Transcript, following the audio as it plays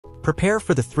Prepare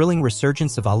for the thrilling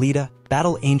resurgence of Alita,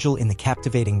 Battle Angel in the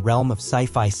captivating realm of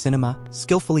sci-fi cinema,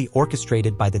 skillfully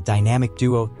orchestrated by the dynamic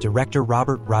duo director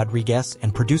Robert Rodriguez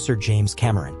and producer James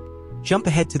Cameron. Jump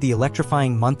ahead to the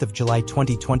electrifying month of July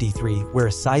 2023, where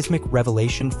a seismic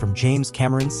revelation from James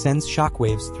Cameron sends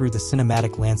shockwaves through the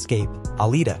cinematic landscape.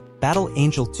 Alita, Battle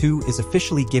Angel 2 is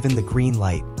officially given the green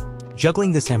light.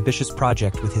 Juggling this ambitious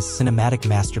project with his cinematic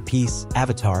masterpiece,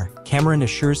 Avatar, Cameron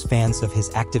assures fans of his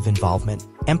active involvement,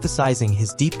 emphasizing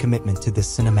his deep commitment to this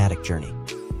cinematic journey.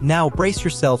 Now brace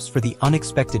yourselves for the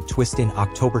unexpected twist in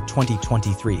October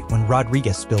 2023 when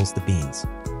Rodriguez spills the beans.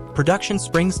 Production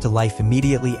springs to life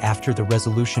immediately after the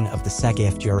resolution of the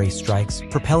SAG-AFTRA strikes,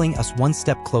 propelling us one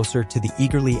step closer to the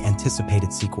eagerly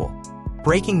anticipated sequel.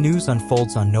 Breaking news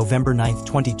unfolds on November 9,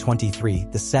 2023.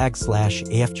 The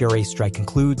SAG/AFTRA strike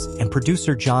concludes, and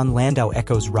producer John Landau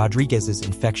echoes Rodriguez's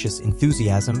infectious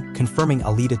enthusiasm, confirming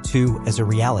Alita 2 as a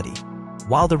reality.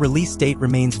 While the release date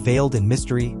remains veiled in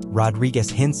mystery,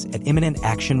 Rodriguez hints at imminent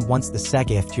action once the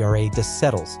SAG-AFTRA dust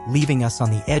settles, leaving us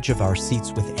on the edge of our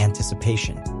seats with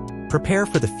anticipation. Prepare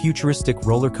for the futuristic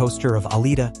roller coaster of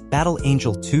Alita, Battle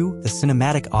Angel 2, the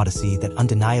cinematic odyssey that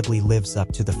undeniably lives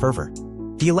up to the fervor.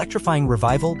 The electrifying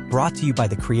revival, brought to you by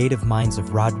the creative minds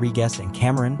of Rodriguez and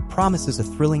Cameron, promises a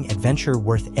thrilling adventure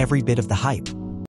worth every bit of the hype.